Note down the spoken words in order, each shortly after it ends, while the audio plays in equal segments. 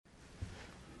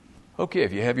Okay,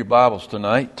 if you have your Bibles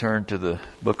tonight, turn to the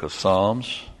book of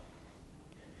Psalms.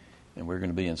 And we're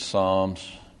going to be in Psalms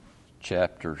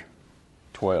chapter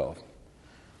 12.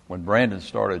 When Brandon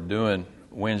started doing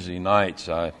Wednesday nights,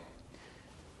 I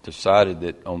decided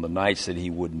that on the nights that he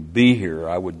wouldn't be here,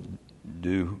 I would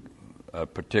do a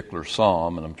particular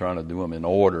psalm, and I'm trying to do them in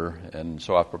order. And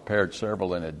so I prepared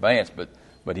several in advance,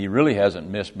 but he really hasn't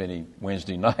missed many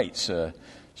Wednesday nights,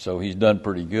 so he's done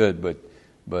pretty good.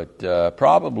 But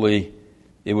probably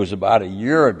it was about a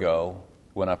year ago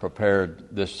when I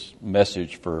prepared this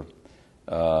message for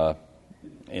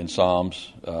in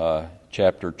Psalms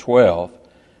chapter 12.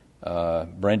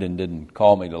 Brendan didn't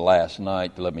call me till last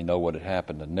night to let me know what had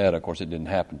happened to Ned. Of course, it didn't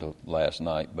happen till last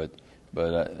night, but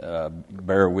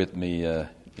bear with me. I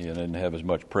didn't have as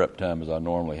much prep time as I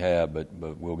normally have, but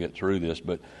we'll get through this.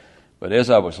 But as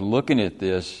I was looking at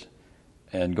this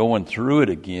and going through it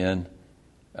again,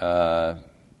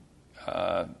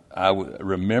 I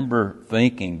remember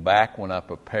thinking back when I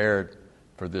prepared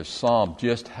for this psalm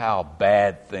just how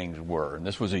bad things were. And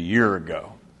this was a year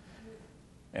ago.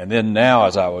 And then now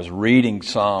as I was reading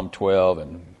Psalm 12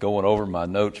 and going over my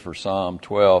notes for Psalm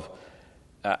 12,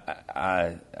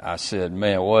 I said,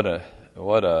 man, what a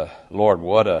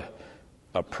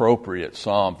appropriate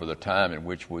psalm for the times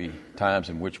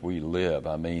in which we live.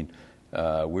 I mean,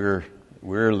 we're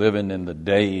living in the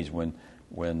days when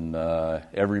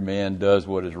every man does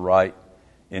what is right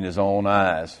in his own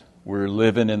eyes. We're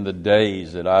living in the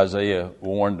days that Isaiah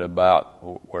warned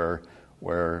about,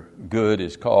 where good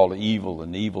is called evil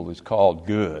and evil is called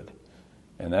good,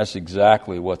 and that's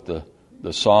exactly what the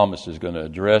psalmist is going to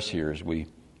address here as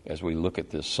we look at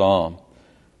this psalm.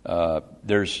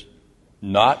 There's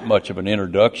not much of an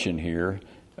introduction here.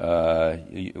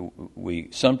 We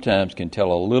sometimes can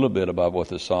tell a little bit about what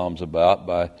the psalm's about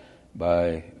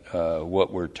by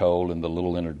what we're told in the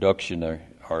little introduction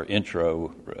or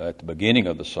intro at the beginning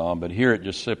of the psalm, but here it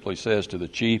just simply says, to the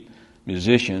chief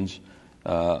musicians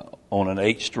on an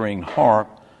 8-string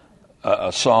harp,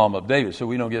 a psalm of David. So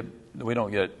we don't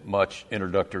get much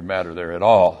introductory matter there at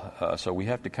all. So we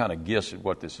have to kind of guess at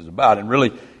what this is about, and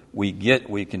really we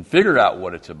can figure out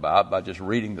what it's about by just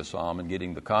reading the psalm and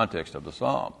getting the context of the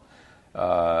psalm.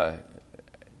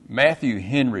 Matthew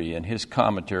Henry, in his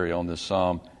commentary on this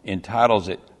psalm, entitles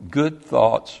it "Good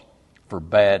Thoughts for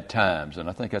Bad Times," and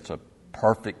I think that's a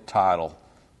perfect title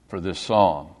for this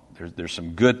psalm. There's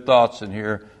some good thoughts in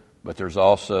here, but there's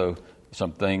also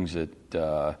some things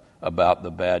that about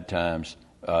the bad times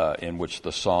in which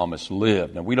the psalmist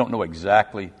lived. Now, we don't know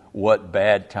exactly what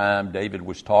bad time David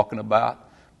was talking about,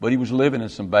 but he was living in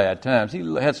some bad times.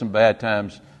 He had some bad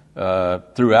times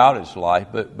throughout his life,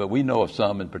 but we know of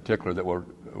some in particular that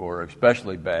were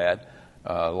especially bad,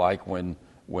 like when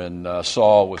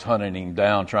Saul was hunting him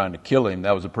down, trying to kill him.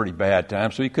 That was a pretty bad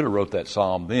time, so he could have wrote that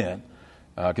psalm then,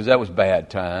 because that was bad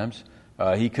times.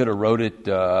 He could have wrote it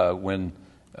when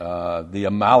the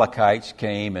Amalekites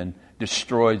came and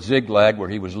destroyed Ziklag, where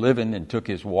he was living, and took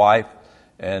his wife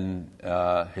and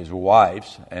his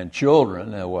wives and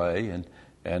children away,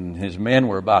 and his men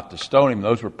were about to stone him.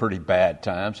 Those were pretty bad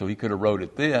times, so he could have wrote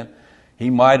it then. He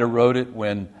might have wrote it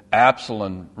when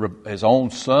Absalom, his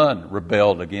own son,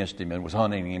 rebelled against him and was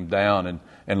hunting him down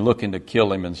and looking to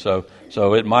kill him. And so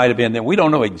it might have been then. We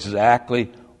don't know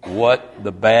exactly what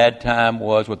the bad time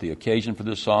was, what the occasion for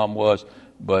this psalm was,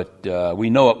 but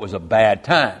we know it was a bad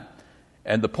time.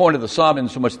 And the point of the psalm isn't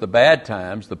so much the bad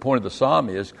times. The point of the psalm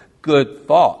is good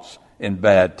thoughts in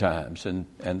bad times. And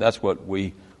that's what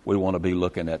we want to be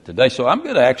looking at today. So I'm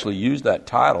going to actually use that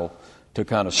title to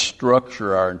kind of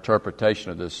structure our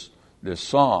interpretation of this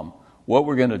psalm. What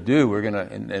we're going to do,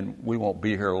 and we won't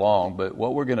be here long, but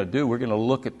what we're going to do, we're going to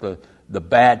look at the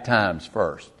bad times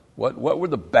first. What were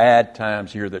the bad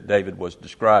times here that David was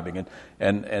describing?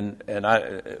 And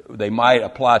they might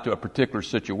apply to a particular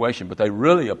situation, but they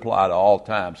really apply to all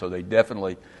times. So they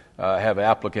definitely have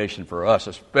application for us,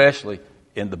 especially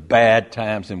in the bad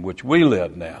times in which we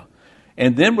live now.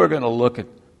 And then we're going to look at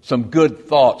some good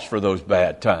thoughts for those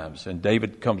bad times. And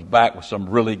David comes back with some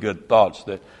really good thoughts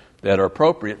that are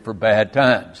appropriate for bad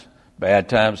times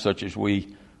such as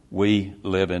we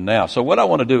live in now. So what I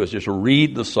want to do is just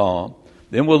read the psalm,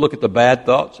 then we'll look at the bad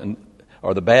thoughts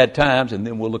or the bad times, and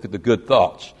then we'll look at the good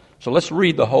thoughts. So let's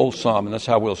read the whole psalm, and that's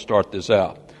how we'll start this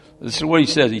out. This is what he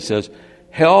says. He says,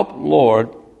 "Help,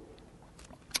 Lord,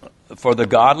 for the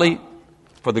godly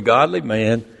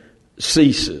man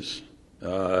ceases."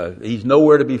 He's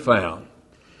nowhere to be found.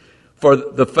 "For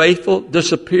the faithful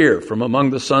disappear from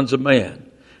among the sons of man.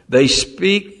 They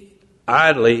speak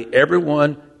idly,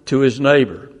 everyone to his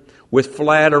neighbor. With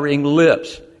flattering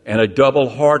lips and a double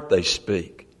heart they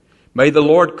speak. May the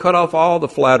Lord cut off all the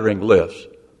flattering lips,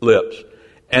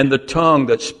 and the tongue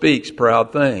that speaks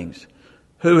proud things,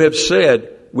 who have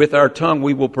said, with our tongue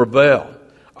we will prevail.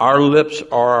 Our lips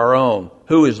are our own.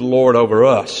 Who is Lord over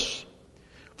us?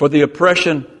 For the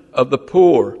oppression of the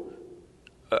poor,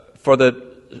 for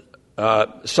the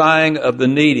sighing of the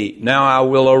needy, now I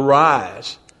will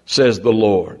arise, says the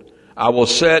Lord. I will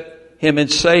set him in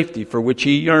safety for which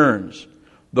he yearns.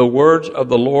 The words of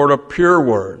the Lord are pure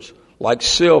words, like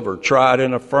silver tried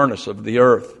in a furnace of the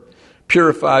earth,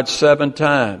 purified 7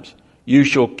 times. You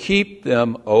shall keep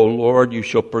them, O Lord, you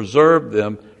shall preserve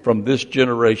them from this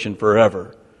generation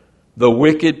forever. The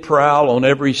wicked prowl on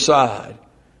every side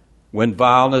when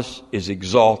vileness is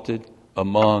exalted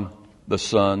among the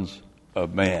sons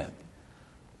of man.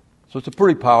 So it's a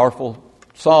pretty powerful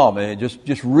psalm, and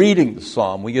just reading the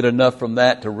psalm, we get enough from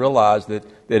that to realize that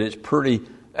it's pretty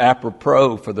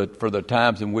apropos for the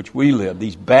times in which we live,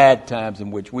 these bad times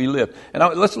in which we live. And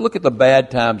let's look at the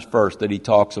bad times first that he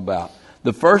talks about.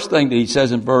 The first thing that he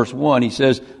says in verse 1, he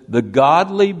says, the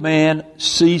godly man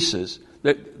ceases.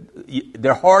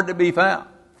 They're hard to be found.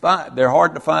 They're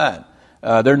hard to find.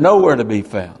 They're nowhere to be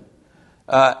found.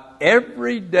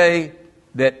 Every day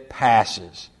that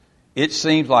passes, it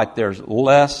seems like there's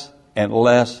less and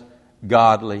less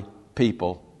godly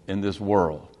people in this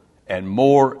world, and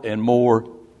more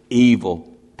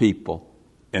evil people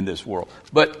in this world.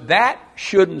 But that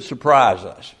shouldn't surprise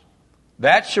us.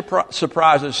 That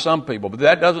surprises some people, but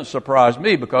that doesn't surprise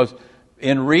me, because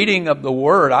in reading of the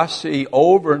Word, I see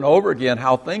over and over again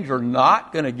how things are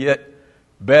not going to get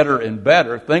better and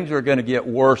better. Things are going to get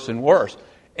worse and worse.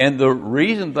 And the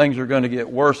reason things are going to get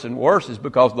worse and worse is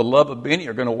because the love of many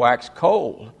are going to wax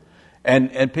cold.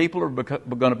 And people are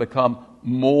going to become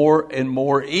more and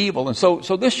more evil. And so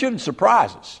this shouldn't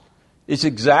surprise us. It's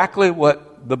exactly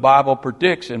what the Bible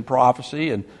predicts in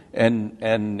prophecy and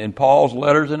in Paul's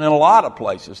letters and in a lot of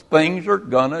places. Things are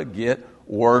going to get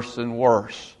worse and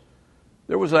worse.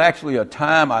 There was actually a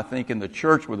time, I think, in the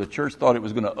church where the church thought it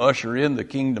was going to usher in the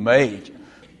kingdom age.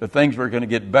 The things were going to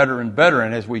get better and better.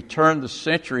 And as we turned the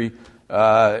century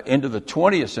into the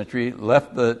 20th century,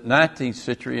 left the 19th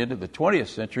century into the 20th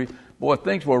century, boy,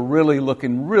 things were really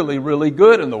looking really, really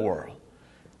good in the world.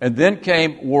 And then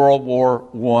came World War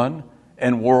I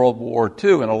and World War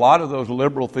II. And a lot of those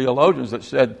liberal theologians that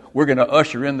said, we're going to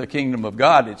usher in the kingdom of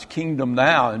God, it's kingdom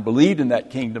now, and believed in that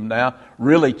kingdom now,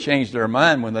 really changed their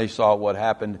mind when they saw what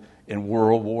happened in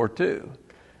World War II.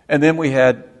 And then we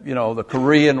had, the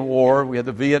Korean War, we had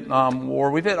the Vietnam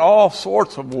War, we've had all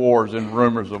sorts of wars and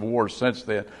rumors of wars since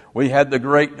then. We had the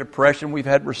Great Depression, we've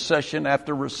had recession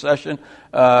after recession,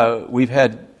 we've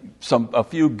had a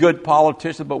few good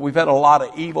politicians, but we've had a lot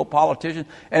of evil politicians,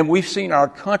 and we've seen our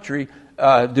country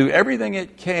do everything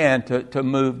it can to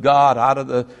move God out of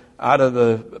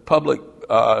the public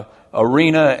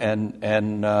arena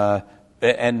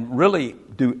and really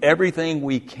do everything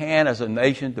we can as a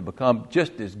nation to become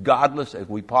just as godless as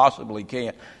we possibly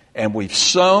can. And we've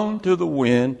sown to the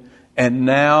wind, and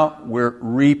now we're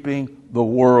reaping the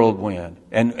whirlwind.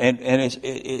 And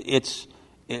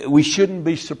we shouldn't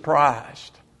be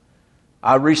surprised.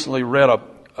 I recently read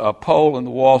a poll in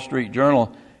the Wall Street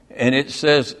Journal, and it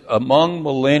says among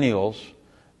millennials,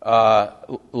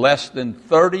 less than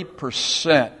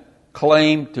 30%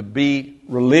 claim to be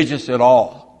religious at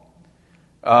all.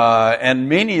 And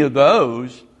many of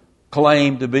those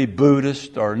claim to be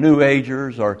Buddhist or New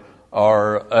Agers or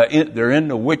they're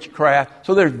into witchcraft.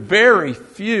 So there's very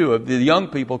few of the young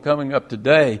people coming up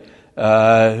today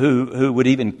who would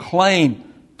even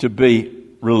claim to be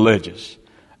religious.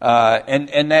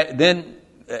 And that, then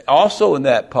also in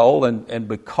that poll, and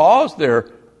because they're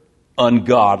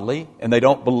ungodly and they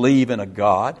don't believe in a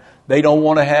God, they don't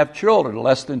want to have children.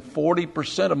 Less than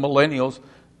 40% of millennials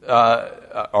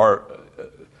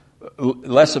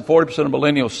less than 40% of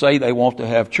millennials say they want to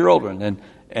have children,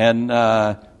 and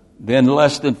then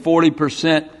less than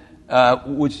 40%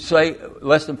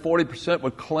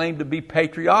 would claim to be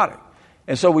patriotic.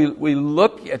 And so we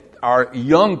look at our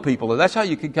young people, and that's how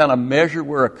you can kind of measure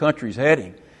where a country's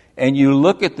heading. And you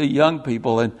look at the young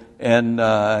people, and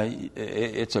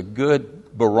it's a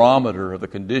good barometer of the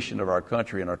condition of our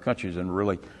country, and our country's in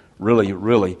really, really,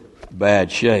 really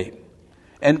bad shape.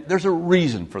 And there's a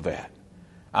reason for that.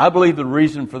 I believe the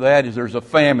reason for that is there's a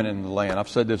famine in the land. I've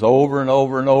said this over and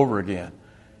over and over again.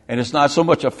 And it's not so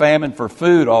much a famine for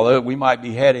food, although we might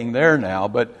be heading there now,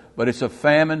 but it's a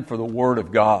famine for the Word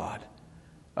of God.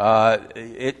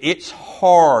 It's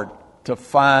hard to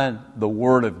find the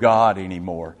Word of God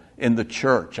anymore in the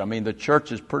church. I mean, the church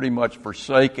has pretty much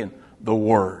forsaken the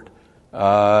Word.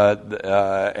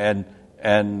 And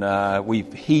and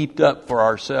we've heaped up for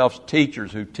ourselves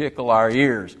teachers who tickle our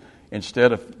ears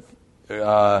instead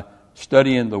of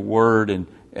studying the Word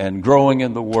and growing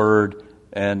in the Word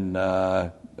and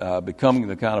becoming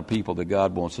the kind of people that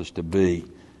God wants us to be.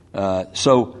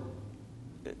 So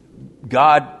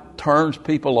God turns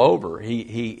people over.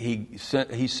 He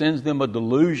sends them a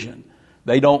delusion.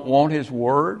 They don't want His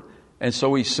Word, and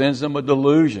so He sends them a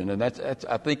delusion. And that's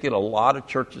I think in a lot of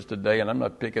churches today, and I'm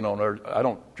not picking on her, I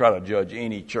don't try to judge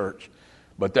any church,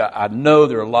 but I know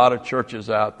there are a lot of churches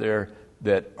out there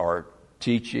that are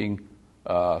teaching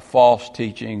false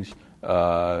teachings,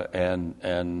 and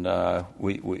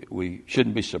we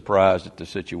shouldn't be surprised at the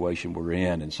situation we're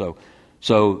in. And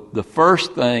so the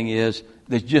first thing is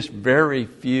there's just very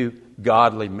few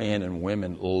godly men and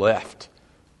women left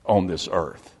on this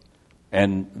earth.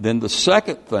 And then the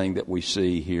second thing that we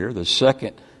see here, the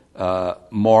second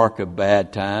mark of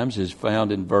bad times, is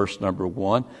found in verse number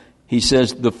 1. He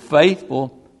says, the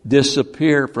faithful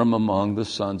disappear from among the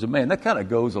sons of man. That kind of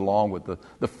goes along with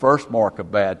the first mark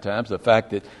of bad times, the fact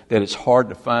that it's hard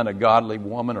to find a godly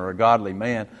woman or a godly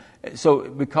man. So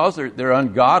because they're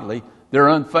ungodly, they're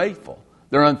unfaithful.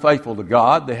 They're unfaithful to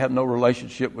God. They have no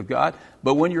relationship with God.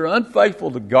 But when you're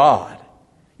unfaithful to God,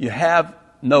 you have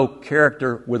no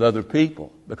character with other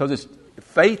people, because it's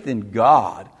faith in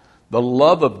God, the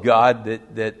love of God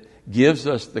that gives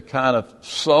us the kind of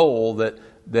soul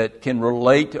that can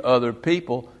relate to other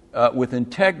people with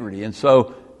integrity. And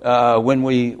so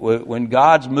when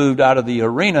God's moved out of the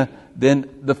arena, then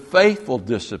the faithful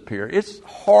disappear. It's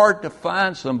hard to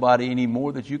find somebody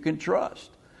anymore that you can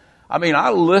trust. I mean, I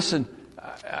listen.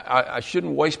 I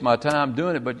shouldn't waste my time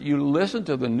doing it, but you listen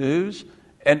to the news,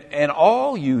 and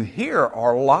all you hear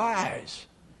are lies.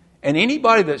 And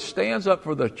anybody that stands up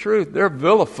for the truth, they're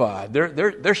vilified.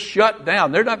 They're shut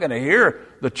down. They're not going to hear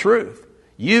the truth.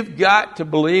 You've got to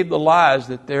believe the lies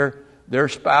that they're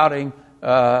spouting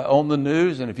on the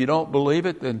news, and if you don't believe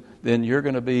it, then you're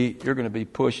going to be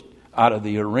pushed out of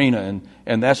the arena,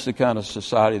 and that's the kind of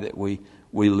society that we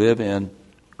live in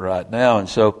right now. And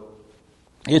so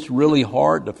it's really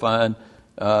hard to find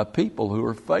people who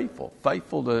are faithful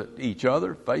to each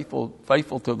other,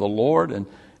 faithful to the Lord,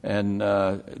 and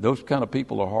those kind of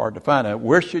people are hard to find. Now,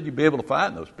 where should you be able to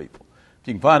find those people? If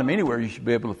you can find them anywhere, you should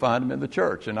be able to find them in the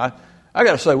church. And I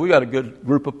got to say, we got a good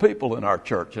group of people in our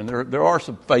church, and there are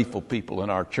some faithful people in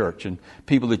our church, and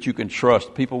people that you can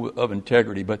trust, people of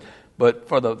integrity. But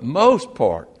for the most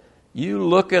part, you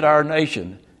look at our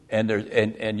nation,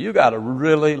 and you got to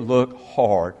really look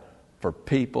hard for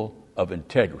people of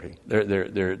integrity.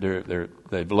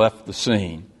 They've left the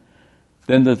scene.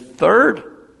 Then the third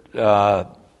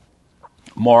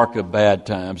mark of bad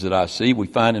times that I see, we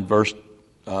find in verse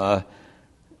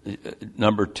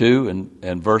number 2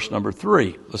 and verse number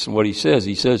 3. Listen to what he says.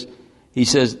 He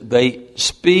says they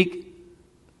speak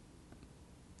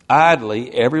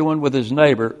idly, everyone with his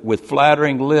neighbor, with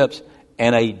flattering lips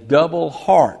and a double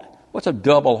heart. What's a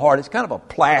double heart? It's kind of a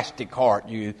plastic heart.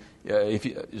 If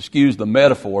you excuse the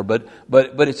metaphor, but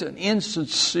it's an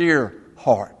insincere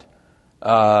heart.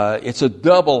 It's a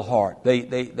double heart.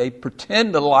 They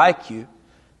pretend to like you.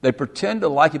 They pretend to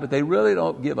like you, but they really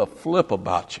don't give a flip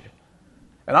about you.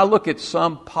 And I look at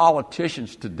some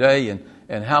politicians today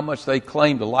and how much they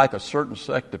claim to like a certain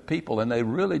sect of people, and they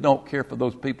really don't care for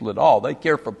those people at all. They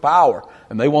care for power,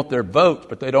 and they want their votes,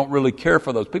 but they don't really care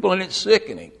for those people, and it's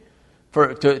sickening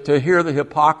to hear the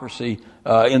hypocrisy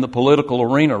in the political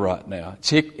arena right now.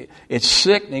 It's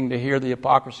sickening to hear the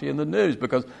hypocrisy in the news,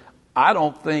 because I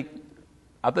think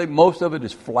most of it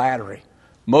is flattery.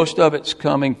 Most of it's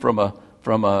coming from a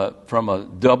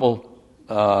double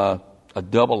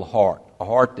heart, a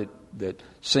heart that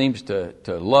seems to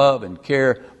love and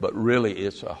care, but really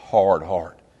it's a hard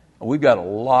heart. And we've got a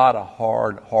lot of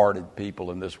hard-hearted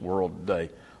people in this world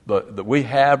today. But we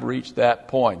have reached that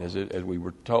point, as we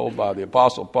were told by the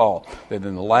Apostle Paul, that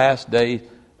in the last days,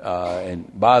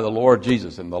 and by the Lord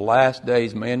Jesus, in the last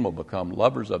days, men will become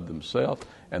lovers of themselves,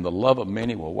 and the love of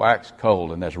many will wax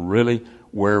cold. And that's really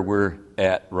where we're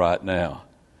at right now.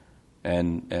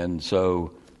 And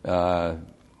so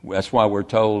that's why we're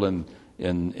told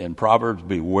in Proverbs,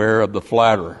 beware of the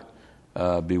flatterer.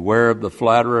 Beware of the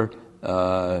flatterer.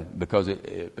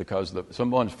 Because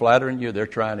someone's flattering you, they're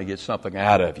trying to get something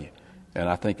out of you. And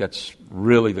I think that's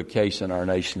really the case in our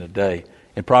nation today.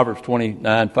 In Proverbs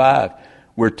 29:5,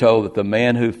 we're told that the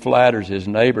man who flatters his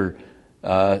neighbor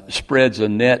spreads a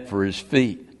net for his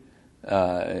feet.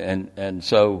 And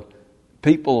so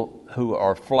people who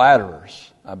are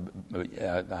flatterers, I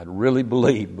really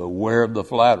believe, beware of the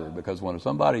flatterer, because when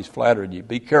somebody's flattering you,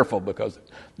 be careful, because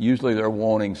usually they're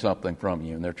wanting something from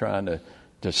you, and they're trying to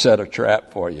to set a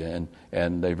trap for you.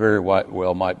 And they very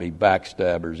well might be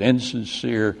backstabbers,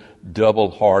 insincere,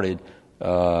 double-hearted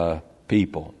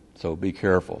people. So be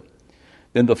careful.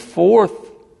 Then the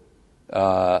fourth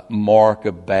mark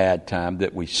of bad time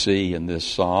that we see in this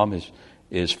psalm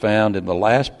is found in the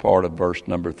last part of verse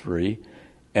number 3.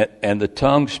 And the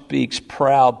tongue speaks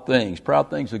proud things. Proud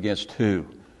things against who?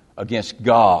 Against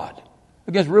God.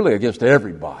 Against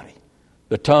everybody.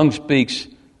 The tongue speaks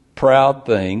proud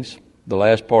things, the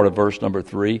last part of verse number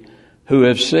 3, who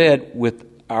have said, with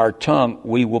our tongue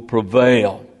we will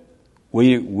prevail.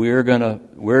 We're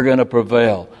gonna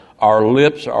prevail. Our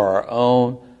lips are our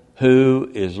own. Who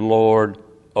is Lord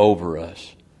over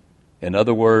us? In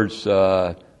other words,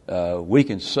 we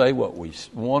can say what we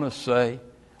want to say.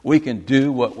 We can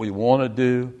do what we want to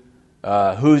do.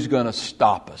 Who's going to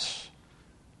stop us?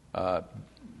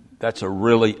 That's a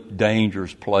really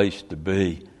dangerous place to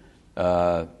be.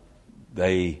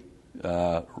 They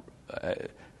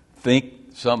think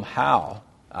somehow,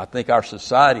 I think our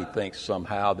society thinks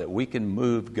somehow that we can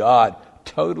move God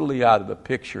totally out of the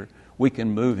picture. We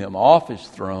can move him off his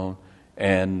throne,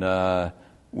 and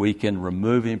we can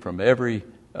remove him from every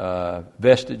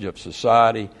vestige of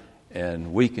society,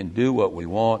 and we can do what we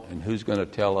want, and who's going to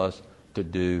tell us to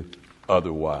do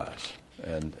otherwise?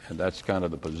 And that's kind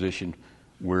of the position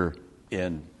we're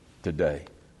in today.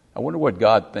 I wonder what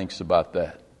God thinks about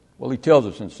that. Well, he tells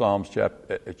us in Psalms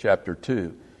chapter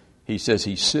 2, he says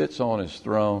he sits on his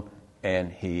throne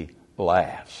and he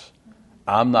laughs.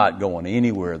 I'm not going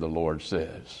anywhere, the Lord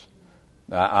says.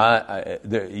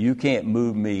 You can't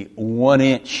move me 1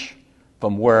 inch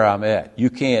from where I'm at. You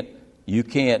can't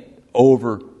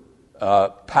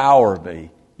overpower me.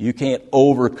 You can't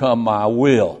overcome my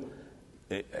will.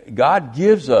 God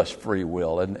gives us free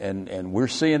will, and we're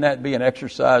seeing that being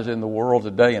exercised in the world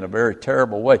today in a very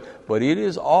terrible way. But it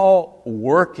is all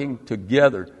working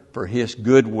together for his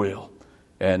good will.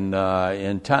 And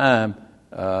in time,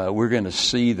 we're going to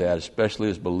see that, especially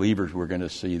as believers, we're going to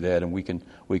see that, and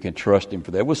we can trust him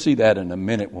for that. We'll see that in a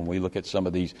minute when we look at some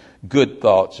of these good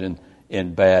thoughts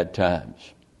in bad times.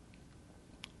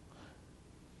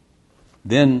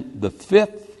 Then the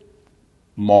fifth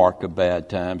mark of bad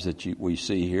times that we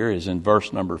see here is in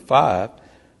verse number 5,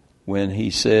 when he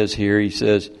says,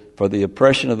 for the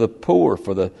oppression of the poor,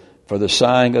 for the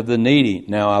sighing of the needy,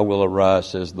 now I will arise,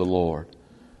 says the Lord.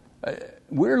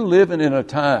 We're living in a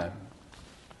time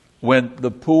when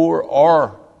the poor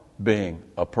are being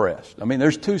oppressed. I mean,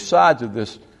 there's two sides of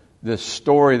this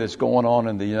story that's going on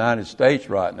in the United States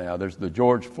right now. There's the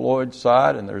George Floyd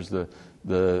side, and there's the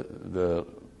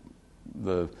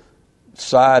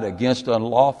side against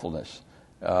unlawfulness.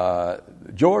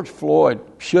 George Floyd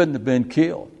shouldn't have been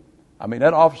killed. I mean,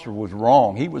 that officer was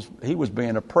wrong. He was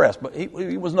being oppressed, but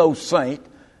he was no saint.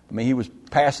 I mean, he was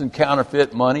passing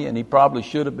counterfeit money, and he probably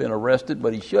should have been arrested,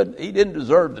 but he didn't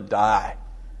deserve to die.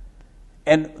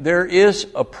 And there is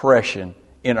oppression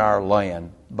in our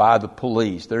land by the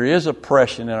police. There is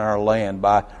oppression in our land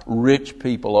by rich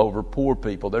people over poor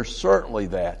people. There's certainly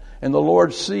that. And the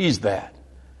Lord sees that.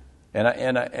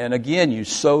 And again, you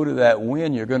sow to that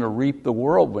wind, you're going to reap the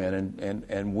whirlwind.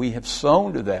 And we have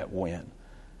sown to that wind.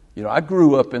 You know, I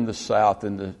grew up in the South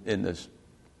in the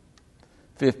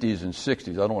 50s and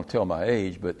 60s. I don't want to tell my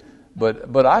age,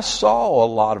 but I saw a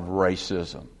lot of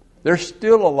racism. There's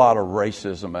still a lot of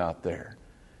racism out there.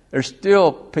 There's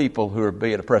still people who are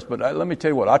being oppressed. But let me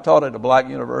tell you what, I taught at a black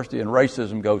university, and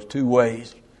racism goes two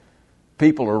ways.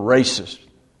 People are racist.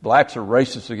 Blacks are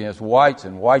racist against whites,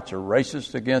 and whites are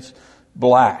racist against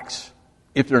blacks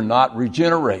if they're not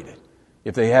regenerated,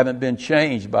 if they haven't been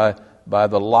changed by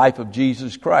the life of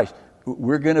Jesus Christ.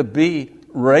 We're going to be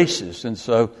racist, and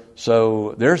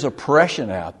so there's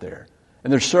oppression out there.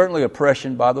 And there's certainly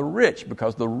oppression by the rich,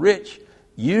 because the rich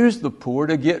use the poor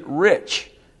to get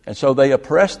rich. And so they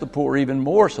oppress the poor even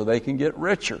more so they can get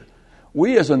richer.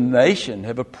 We as a nation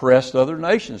have oppressed other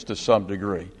nations to some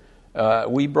degree.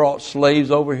 We brought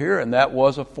slaves over here, and that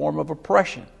was a form of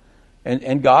oppression.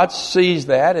 And God sees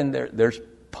that, and there's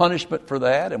punishment for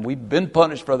that, and we've been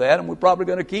punished for that, and we're probably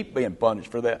going to keep being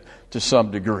punished for that to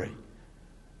some degree.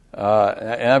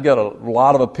 And I've got a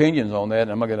lot of opinions on that,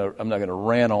 and I'm not going to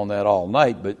rant on that all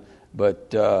night,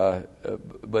 but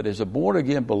as a born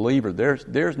again believer,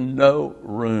 there's no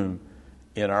room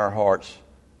in our hearts,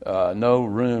 no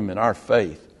room in our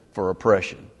faith for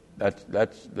oppression.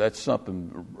 That's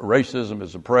something. Racism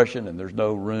is oppression, and there's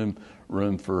no room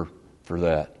for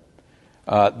that.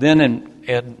 Then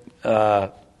in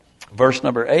verse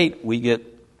number 8, we get,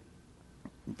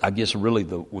 I guess, really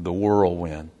the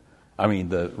whirlwind. I mean,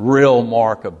 the real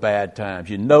mark of bad times.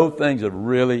 You know things have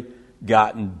really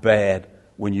gotten bad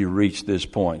when you reach this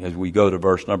point as we go to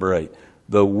verse number 8.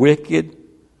 The wicked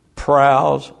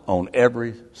prowls on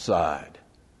every side.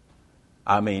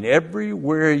 I mean,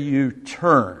 everywhere you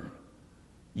turn,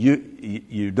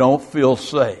 you don't feel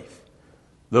safe.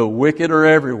 The wicked are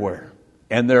everywhere,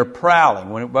 and they're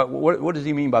prowling. But what does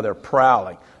he mean by they're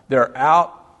prowling? They're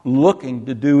out looking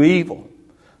to do evil.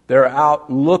 They're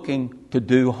out looking to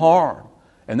do harm.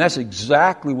 And that's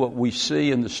exactly what we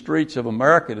see in the streets of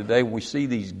America today when we see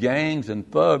these gangs and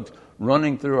thugs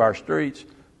running through our streets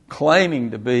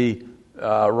claiming to be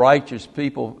righteous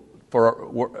people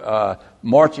for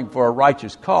marching for a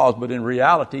righteous cause, but in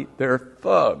reality, they're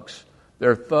thugs.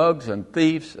 They're thugs and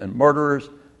thieves and murderers,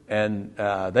 and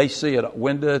they see a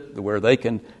window where they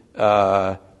can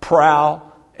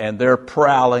prowl, and they're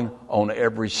prowling on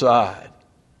every side.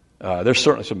 There's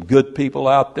certainly some good people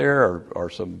out there, or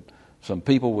some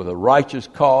people with a righteous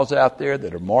cause out there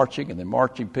that are marching, and they're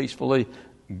marching peacefully.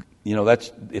 You know,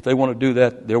 that's, if they want to do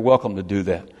that, they're welcome to do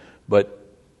that. But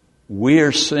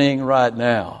we're seeing right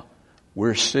now,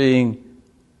 we're seeing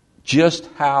just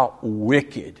how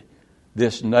wicked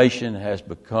this nation has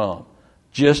become,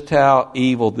 just how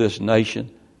evil this nation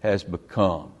has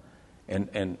become.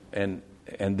 And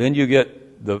then you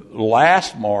get the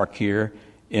last mark here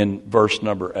in verse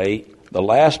number 8, the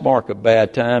last mark of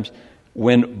bad times,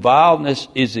 when vileness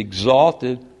is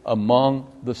exalted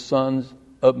among the sons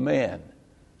of men.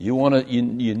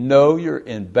 You know you're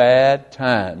in bad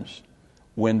times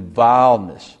when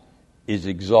vileness is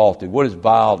exalted. What is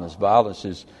vileness?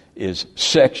 Vileness is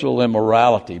sexual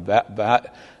immorality,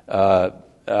 lack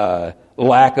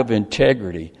of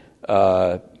integrity,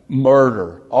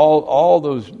 murder, all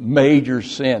those major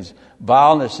sins.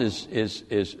 Vileness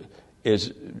is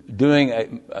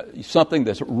doing something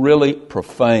that's really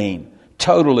profane,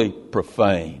 totally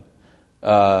profane,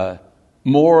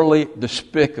 morally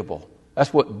despicable.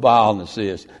 That's what vileness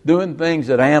is. Doing things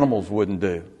that animals wouldn't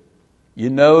do. You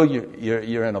know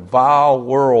you're in a vile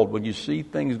world when you see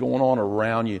things going on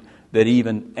around you that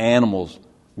even animals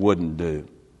wouldn't do.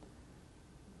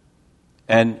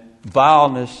 And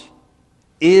vileness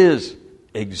is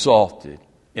exalted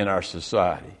in our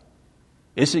society.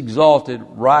 It's exalted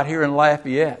right here in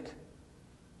Lafayette.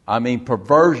 I mean,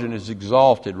 perversion is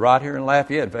exalted right here in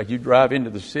Lafayette. In fact, you drive into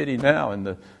the city now and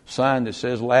the sign that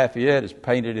says Lafayette is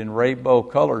painted in rainbow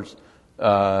colors,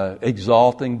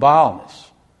 exalting violence.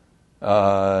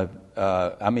 I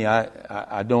mean,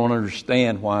 I don't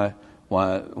understand why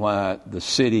the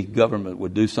city government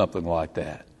would do something like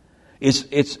that.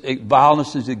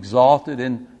 Violence is exalted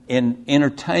in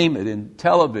entertainment, in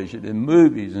television, in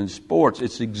movies, in sports.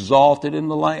 It's exalted in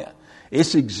the land.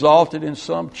 It's exalted in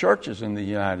some churches in the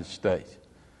United States.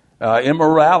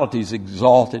 Immorality is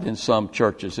exalted in some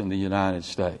churches in the United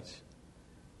States.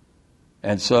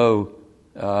 And so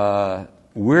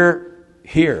we're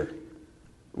here.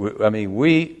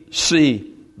 We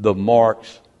see the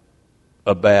marks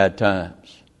of bad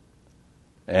times.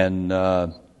 And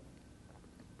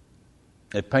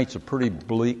it paints a pretty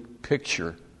bleak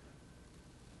picture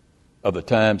of the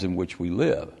times in which we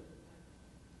live.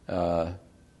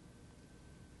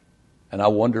 And I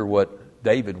wonder what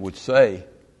David would say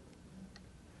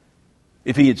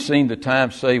if he had seen the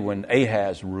time, say, when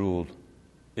Ahaz ruled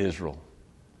Israel,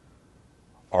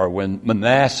 or when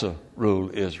Manasseh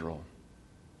ruled Israel.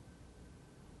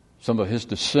 Some of his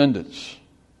descendants,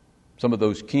 some of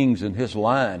those kings in his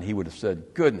line, he would have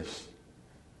said, goodness,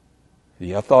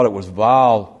 I thought it was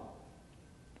vile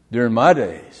during my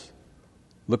days.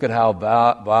 Look at how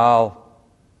vile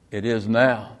it is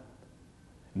now.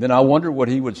 And then I wonder what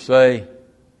he would say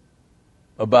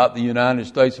about the United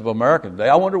States of America today.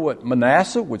 I wonder what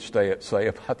Manasseh would say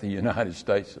about the United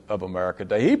States of America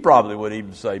today. He probably would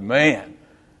even say, man,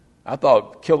 I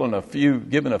thought giving a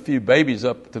few babies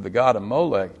up to the god of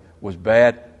Molech was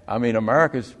bad. I mean,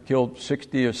 America's killed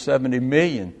 60 or 70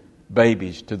 million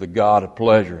babies to the god of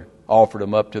pleasure, offered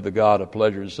them up to the god of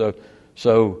pleasure. So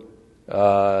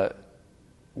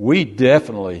we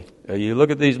definitely, you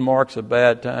look at these marks of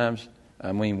bad times,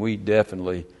 I mean, we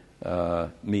definitely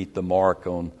meet the mark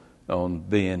on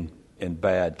being in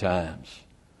bad times.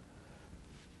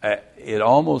 It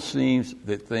almost seems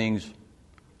that things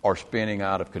are spinning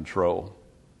out of control.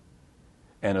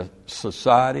 And a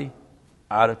society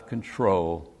out of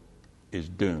control is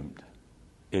doomed.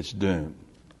 It's doomed.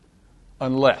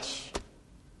 Unless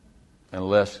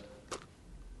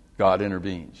God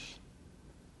intervenes.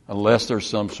 Unless there's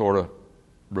some sort of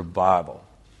revival.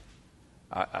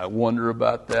 I wonder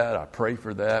about that. I pray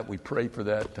for that. We pray for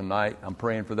that tonight. I'm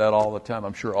praying for that all the time.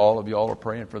 I'm sure all of y'all are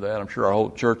praying for that. I'm sure our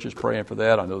whole church is praying for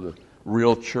that. I know the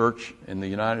real church in the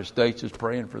United States is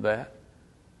praying for that.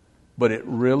 But it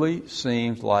really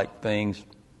seems like things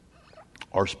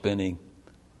are spinning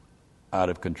out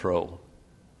of control.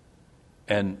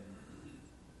 And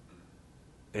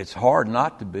it's hard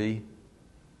not to be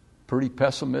pretty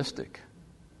pessimistic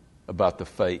about the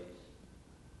fate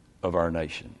of our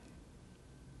nation.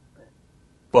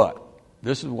 But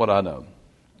this is what I know.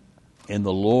 In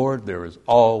the Lord, there is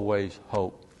always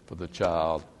hope for the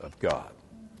child of God.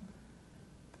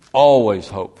 Always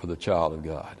hope for the child of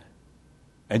God.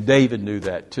 And David knew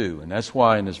that too. And that's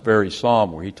why in this very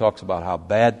psalm where he talks about how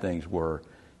bad things were,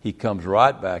 he comes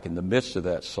right back in the midst of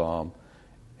that psalm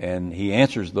and he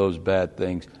answers those bad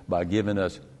things by giving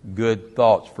us good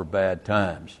thoughts for bad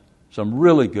times. Some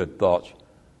really good thoughts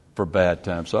for bad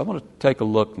times. So I want to take a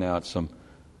look now at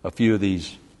a few of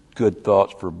these good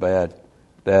thoughts for bad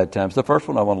times. The first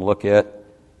one I want to look at,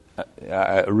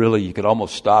 you could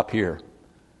almost stop here.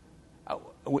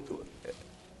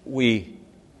 We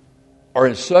are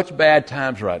in such bad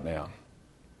times right now.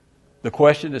 The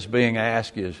question that's being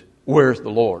asked is, where's the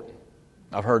Lord?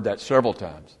 I've heard that several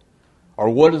times. Or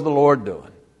what is the Lord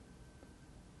doing?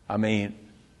 I mean,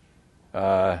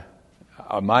 my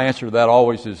answer to that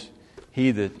always is,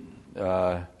 he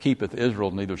that keepeth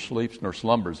Israel neither sleeps nor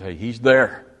slumbers. Hey, he's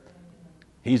there.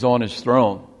 He's on his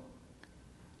throne.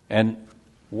 And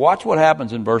watch what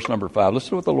happens in verse number 5. Listen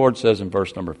to what the Lord says in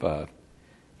verse number 5.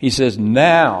 He says,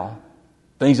 now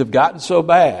things have gotten so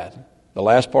bad. The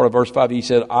last part of verse 5, he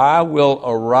said, I will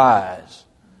arise,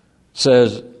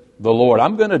 says the Lord.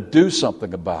 I'm going to do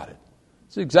something about it.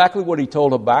 It's exactly what he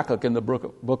told Habakkuk in the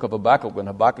book of Habakkuk when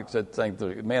Habakkuk said things,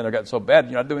 man, they're getting so bad,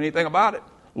 you're not doing anything about it,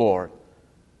 Lord.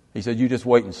 He said, you just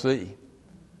wait and see.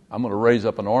 I'm going to raise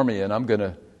up an army and I'm going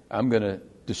to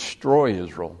destroy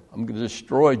Israel. I'm going to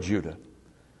destroy Judah.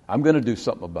 I'm going to do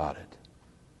something about it.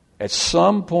 At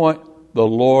some point, the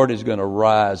Lord is going to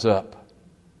rise up.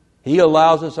 He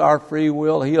allows us our free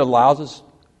will. He allows us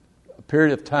a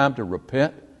period of time to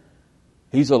repent.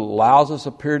 He allows us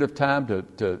a period of time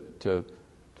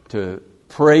to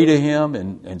pray to Him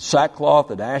in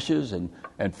sackcloth and ashes and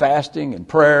fasting and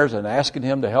prayers and asking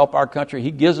Him to help our country.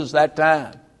 He gives us that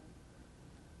time.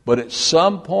 But at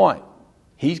some point,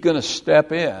 He's going to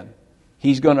step in.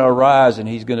 He's going to arise and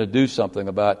He's going to do something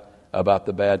about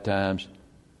the bad times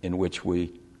in which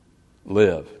we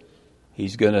live.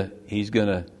 He's going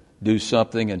to do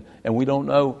something, and we don't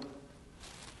know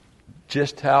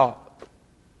just how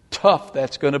tough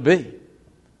that's going to be.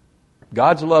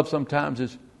 God's love sometimes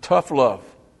is tough love,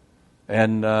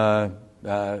 and I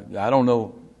don't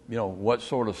know, what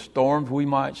sort of storms we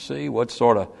might see, what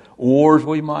sort of wars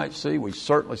we might see. We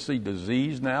certainly see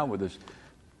disease now with this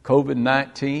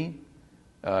COVID-19.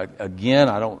 Again,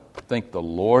 I don't think the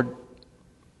Lord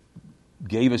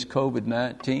gave us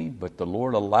COVID-19, but the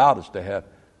Lord allowed us to have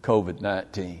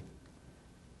COVID-19.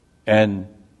 And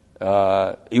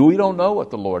we don't know what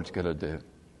the Lord's going to do.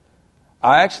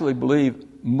 I actually believe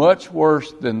much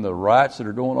worse than the riots that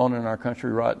are going on in our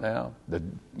country right now, the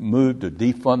move to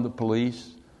defund the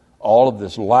police, all of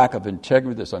this lack of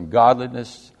integrity, this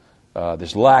ungodliness,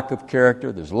 this lack of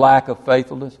character, this lack of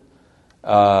faithfulness.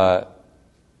 I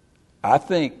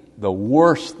think the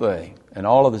worst thing, and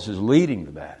all of this is leading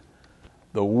to that,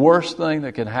 the worst thing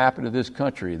that can happen to this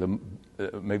country,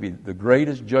 maybe the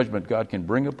greatest judgment God can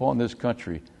bring upon this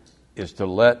country, is to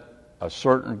let a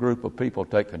certain group of people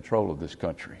take control of this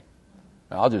country.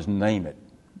 Now, I'll just name it.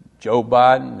 Joe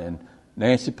Biden and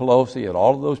Nancy Pelosi and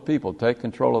all of those people take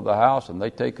control of the House and they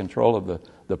take control of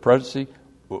the presidency.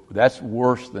 That's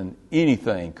worse than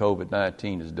anything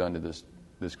COVID-19 has done to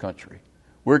this country.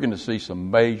 We're going to see some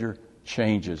major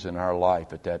changes in our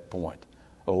life at that point.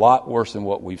 A lot worse than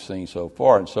what we've seen so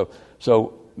far. And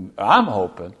so I'm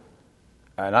hoping,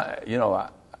 and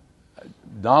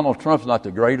Donald Trump's not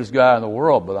the greatest guy in the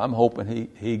world, but I'm hoping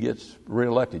he gets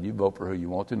reelected. You vote for who you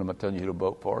want to, and I'm not telling you who to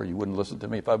vote for. You wouldn't listen to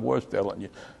me if I was telling you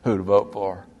who to vote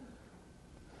for.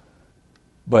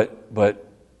 But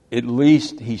at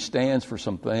least he stands for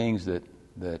some things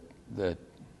that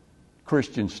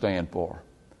Christians stand for,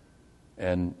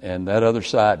 and that other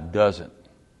side doesn't.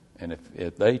 And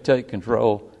if they take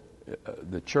control,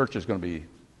 the church is going to be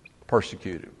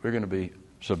persecuted. We're going to be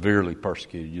severely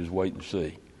persecuted. You just wait and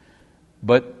see.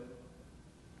 But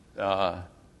God,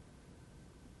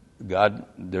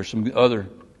 there's some other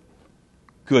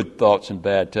good thoughts in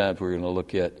bad times we're going to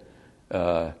look at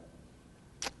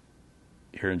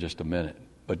here in just a minute.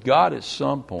 But God at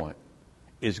some point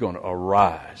is going to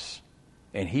arise,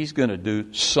 and He's going to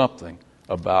do something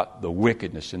about the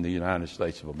wickedness in the United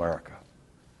States of America.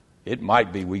 It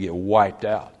might be we get wiped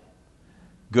out.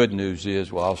 Good news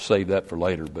is, well, I'll save that for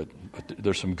later, but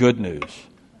there's some good news.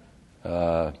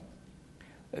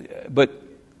 But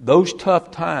those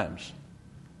tough times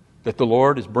that the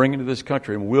Lord is bringing to this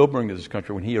country and will bring to this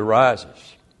country when He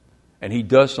arises and He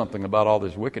does something about all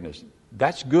this wickedness,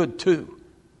 that's good too.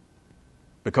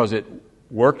 Because it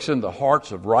works in the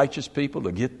hearts of righteous people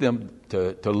to get them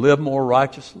to live more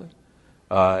righteously.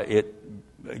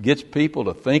 It gets people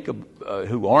to think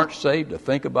who aren't saved to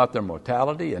think about their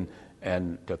mortality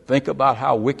and to think about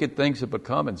how wicked things have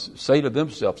become and say to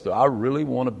themselves, do I really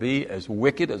want to be as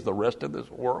wicked as the rest of this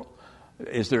world?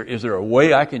 Is there a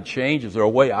way I can change? Is there a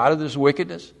way out of this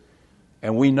wickedness?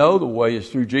 And we know the way is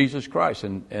through Jesus Christ.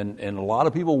 And a lot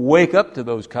of people wake up to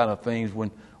those kind of things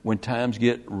when times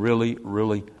get really,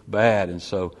 really bad. And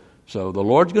so the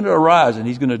Lord's going to arise and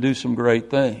He's going to do some great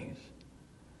things.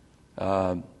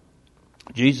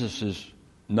 Jesus is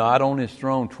not on His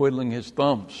throne twiddling His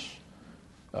thumbs.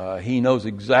 He knows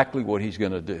exactly what He's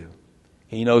going to do.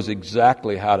 He knows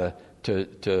exactly how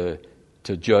to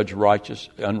judge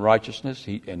unrighteousness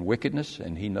and wickedness,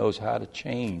 and He knows how to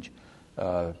change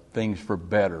things for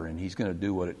better, and He's going to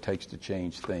do what it takes to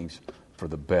change things for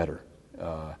the better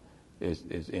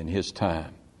is in His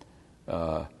time.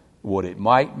 What it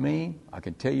might mean, I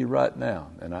can tell you right now,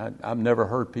 and I've never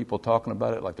heard people talking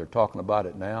about it like they're talking about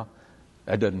it now.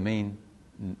 That doesn't mean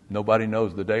nobody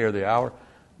knows the day or the hour,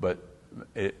 but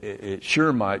it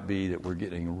sure might be that we're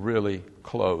getting really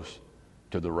close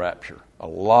to the rapture. A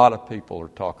lot of people are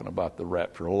talking about the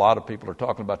rapture. A lot of people are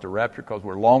talking about the rapture because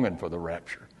we're longing for the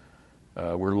rapture.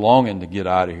 We're longing to get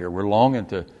out of here. We're longing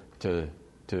to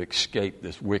escape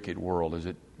this wicked world as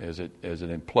it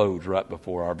implodes right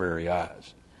before our very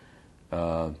eyes.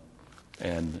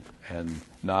 And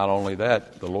not only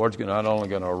that, the Lord's not only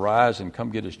going to arise and come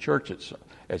get His church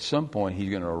at some point. He's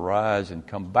going to arise and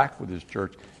come back with His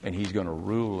church, and He's going to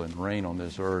rule and reign on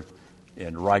this earth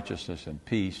in righteousness and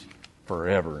peace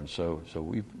forever. And so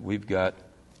we've got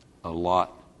a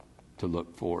lot to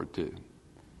look forward to.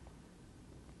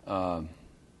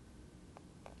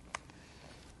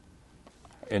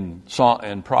 In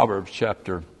Proverbs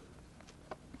chapter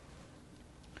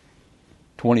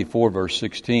 24, verse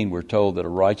 16, we're told that a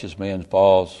righteous man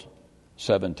falls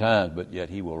 7 times, but yet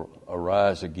he will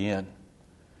arise again.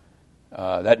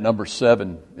 That number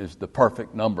 7 is the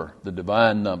perfect number, the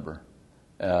divine number,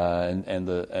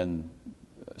 and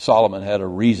Solomon had a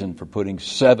reason for putting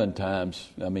 7 times.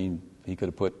 I mean, he could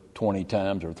have put 20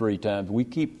 times or 3 times. We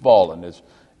keep falling.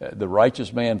 The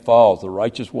righteous man falls, the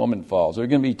righteous woman falls. There are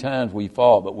going to be times we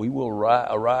fall, but we will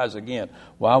arise again.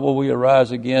 Why will we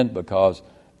arise again? Because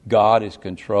God is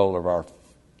control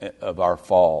of our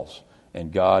falls,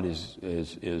 and God is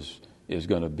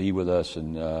going to be with us,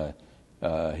 and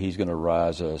He's going to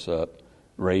raise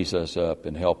us up,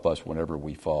 and help us whenever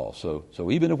we fall.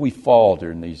 So even if we fall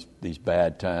during these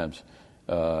bad times,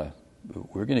 we're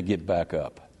going to get back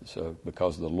up. So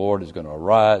because the Lord is going to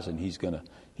arise, and He's going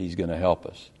to help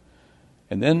us.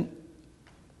 And then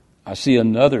I see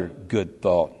another good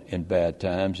thought in bad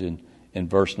times in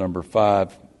verse number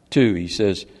 5. 2, he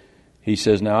says,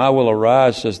 now I will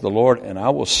arise, says the Lord, and I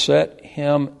will set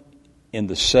him in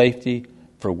the safety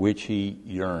for which he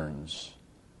yearns.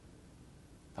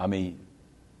 I mean,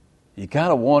 you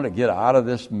kind of want to get out of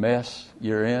this mess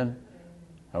you're in,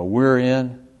 or we're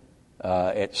in.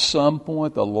 At some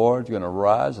point, the Lord's going to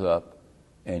rise up,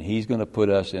 and He's going to put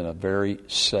us in a very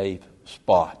safe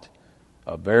spot,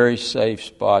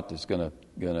 that's going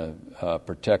to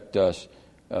protect us,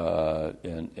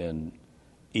 and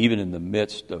even in the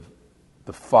midst of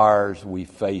the fires we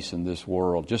face in this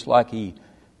world. Just like he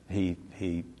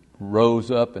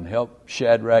rose up and helped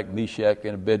Shadrach, Meshach,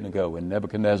 and Abednego in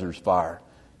Nebuchadnezzar's fire.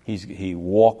 He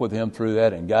walked with him through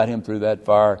that and got him through that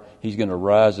fire. He's going to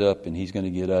rise up, and He's going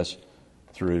to get us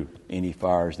through any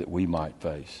fires that we might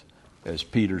face. As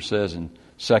Peter says in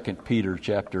 2 Peter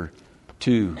chapter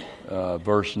 2,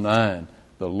 verse 9,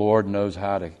 the Lord knows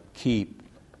how to keep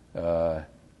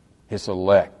His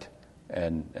elect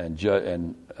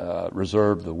and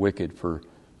reserve the wicked for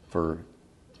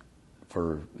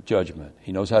judgment.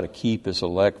 He knows how to keep His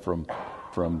elect from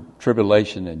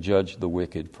tribulation and judge the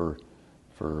wicked for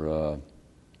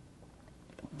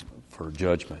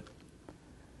judgment.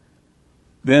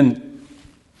 Then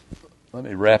let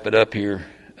me wrap it up here.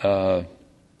 The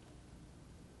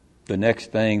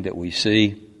next thing that we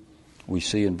see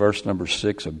in verse number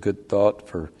 6 a good thought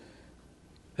for.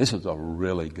 This is a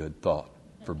really good thought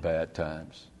for bad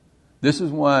times. This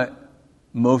is why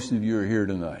most of you are here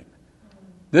tonight.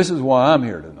 This is why I'm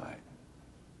here tonight.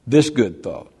 This good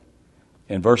thought.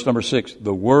 In verse number 6,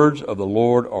 the words of the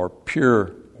Lord are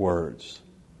pure words,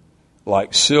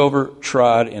 like silver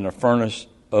tried in a furnace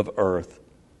of earth,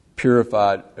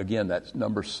 purified. Again, that's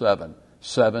number 7.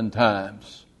 7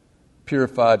 times.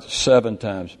 Purified 7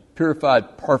 times.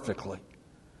 Purified perfectly.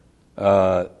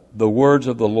 The words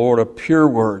of the Lord are pure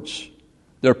words.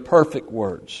 They're perfect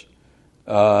words.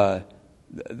 The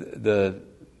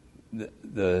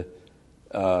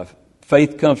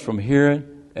faith comes from hearing,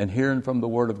 and hearing from the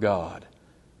Word of God.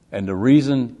 And the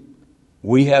reason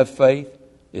we have faith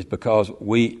is because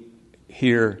we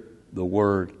hear the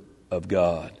Word of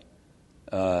God.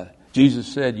 Jesus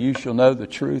said, "You shall know the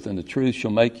truth, and the truth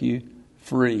shall make you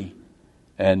free."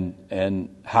 And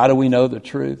how do we know the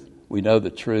truth? We know the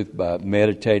truth by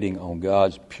meditating on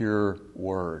God's pure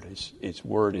Word. Its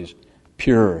Word is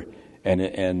pure, and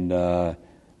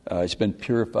it's been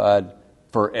purified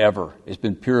forever. It's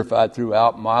been purified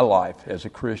throughout my life as a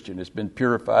Christian. It's been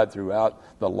purified throughout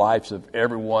the lives of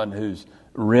everyone who's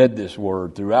read this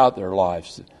Word throughout their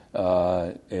lives.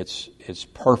 It's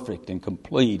perfect and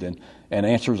complete and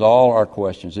answers all our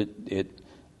questions.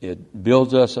 It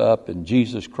builds us up in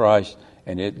Jesus Christ,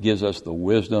 and it gives us the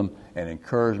wisdom and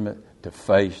encouragement to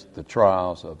face the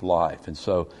trials of life. And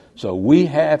so we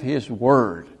have His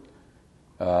Word.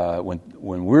 When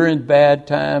we're in bad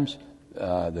times,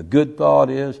 the good thought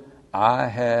is, I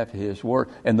have His Word.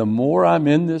 And the more I'm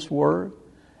in this Word,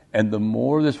 and the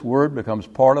more this Word becomes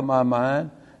part of my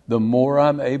mind, the more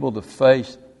I'm able to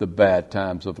face the bad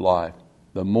times of life.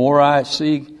 The more I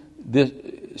see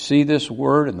this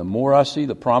Word, and the more I see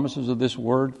the promises of this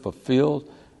Word fulfilled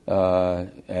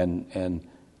and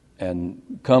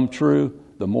come true,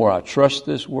 the more I trust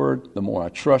this Word, the more I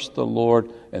trust the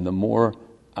Lord, and the more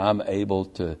I'm able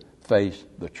to face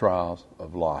the trials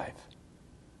of life.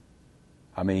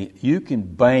 I mean, you can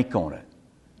bank on it.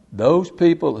 Those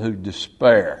people who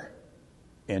despair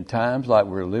in times like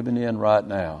we're living in right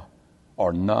now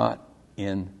are not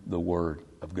in the Word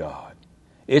of God.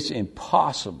 It's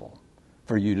impossible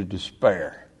for you to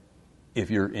despair if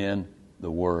you're in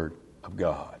the Word of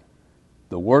God.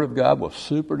 The Word of God will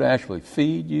supernaturally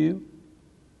feed you.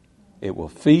 It will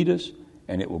feed us,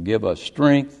 and it will give us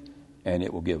strength, and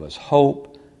it will give us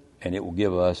hope, and it will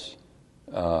give us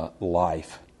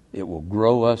life. It will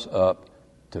grow us up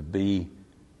to be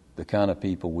the kind of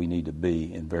people we need to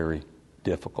be in very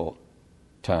difficult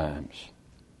times.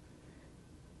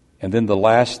 And then the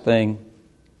last thing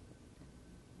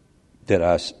that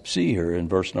I see here in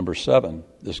verse number 7,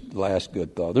 this last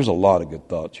good thought. There's a lot of good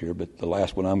thoughts here, but the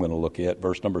last one I'm going to look at,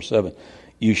 verse number 7.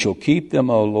 You shall keep them,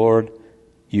 O Lord.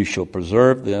 You shall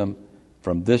preserve them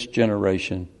from this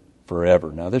generation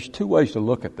forever. Now, there's 2 ways to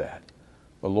look at that.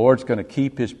 The Lord's going to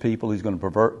keep His people. He's going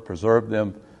to preserve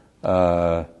them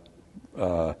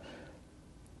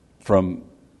from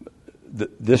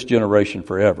this generation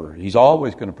forever. He's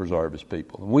always going to preserve His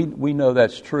people. We know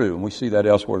that's true, and we see that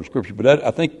elsewhere in Scripture. But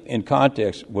I think in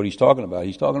context, what he's talking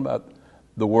about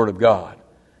the Word of God.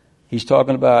 He's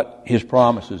talking about His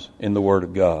promises in the Word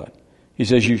of God. He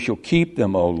says, you shall keep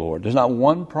them, O Lord. There's not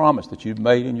one promise that you've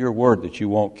made in your Word that you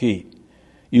won't keep.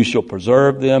 You shall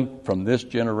preserve them from this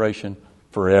generation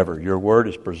forever. Your Word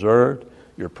is preserved,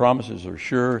 your promises are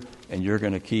sure, and you're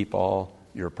going to keep all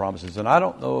your promises. And I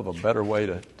don't know of a better way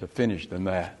to finish than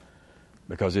that.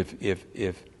 Because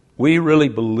if we really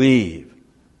believe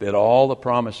that all the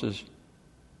promises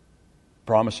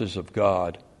of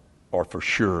God are for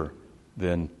sure,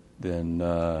 then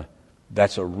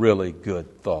that's a really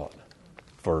good thought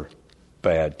for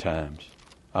bad times.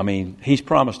 I mean, He's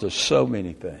promised us so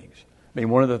many things. I mean,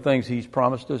 one of the things He's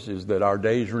promised us is that our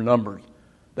days are numbered.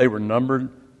 They were numbered.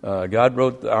 God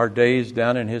wrote our days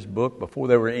down in His book before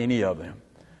there were any of them.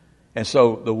 And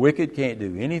so the wicked can't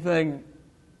do anything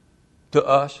to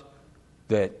us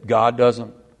that God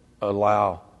doesn't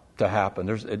allow to happen.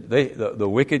 The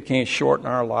wicked can't shorten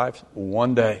our lives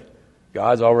one day.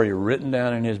 God's already written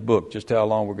down in His book just how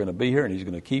long we're going to be here, and He's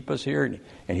going to keep us here,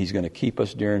 and He's going to keep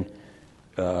us during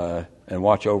and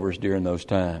watch over us during those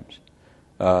times.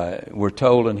 We're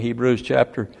told in Hebrews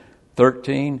chapter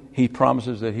 13, He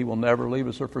promises that He will never leave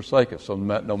us or forsake us. So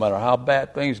no matter how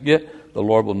bad things get, the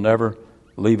Lord will never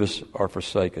leave us or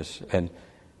forsake us. And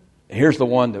here's the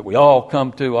one that we all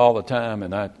come to all the time,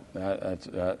 and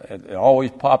it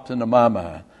always pops into my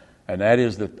mind, and that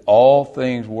is that all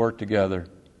things work together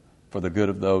for the good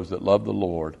of those that love the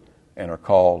Lord and are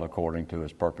called according to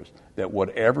His purpose. That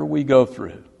whatever we go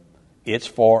through, it's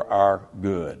for our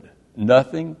good.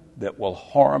 Nothing that will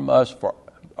harm us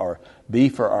or be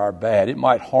for our bad. It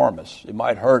might harm us. It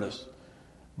might hurt us.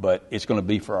 But it's going to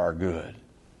be for our good.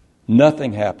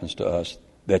 Nothing happens to us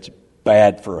that's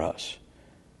bad for us.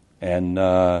 And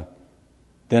then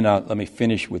let me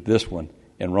finish with this one.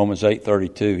 In Romans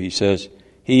 8:32, he says,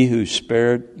 He who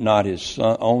spared not His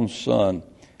own Son,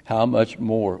 how much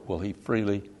more will He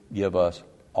freely give us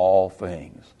all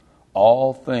things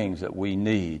that we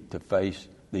need to face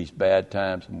these bad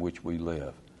times in which we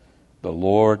live. The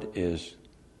Lord is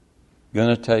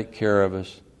going to take care of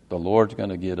us. The Lord's going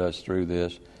to get us through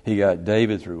this. He got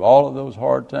David through all of those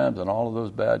hard times and all of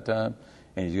those bad times,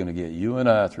 and He's going to get you and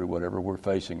I through whatever we're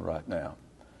facing right now.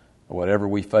 Whatever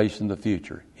we face in the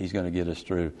future, He's going to get us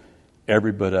through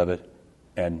every bit of it,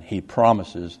 and He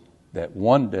promises that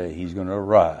one day He's going to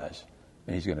arise,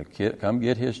 and He's going to come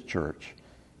get His church.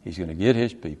 He's going to get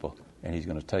His people, and He's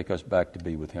going to take us back to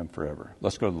be with Him forever.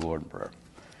 Let's go to the Lord in prayer.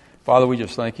 Father, we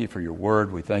just thank You for Your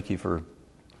word. We thank You for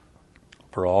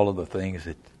all of the things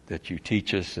that You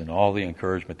teach us and all the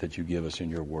encouragement that You give us in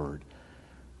Your word.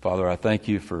 Father, I thank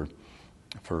You for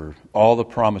all the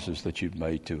promises that You've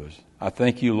made to us. I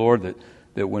thank You, Lord,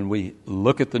 that when we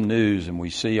look at the news and we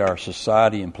see our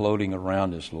society imploding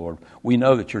around us, Lord, we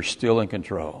know that You're still in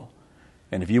control.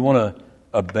 And if You want to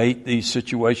abate these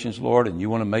situations, Lord, and You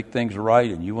want to make things right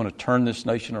and You want to turn this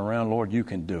nation around, Lord, You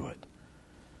can do it.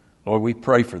 Lord, we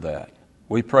pray for that.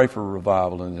 We pray for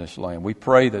revival in this land. We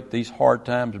pray that these hard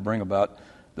times bring about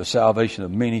the salvation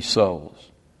of many souls.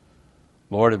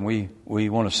 Lord, and we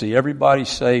want to see everybody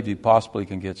saved who possibly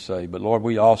can get saved. But Lord,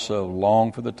 we also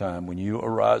long for the time when You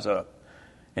arise up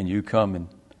and You come and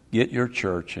get Your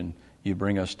church and You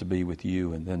bring us to be with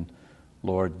You. And then,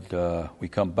 Lord, we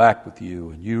come back with You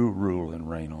and You rule and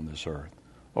reign on this earth.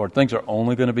 Lord, things are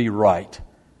only going to be right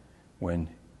when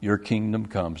Your kingdom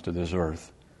comes to this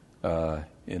earth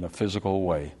in a physical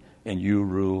way, and You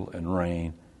rule and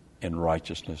reign in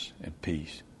righteousness and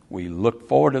peace. We look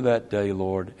forward to that day,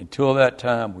 Lord. Until that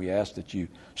time, we ask that You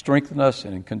strengthen us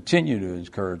and continue to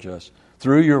encourage us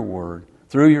through Your word,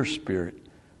 through Your Spirit,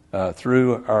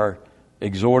 through our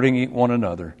exhorting one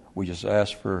another. We just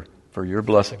ask for Your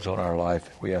blessings on our life.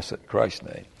 We ask it in Christ's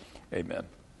name. Amen.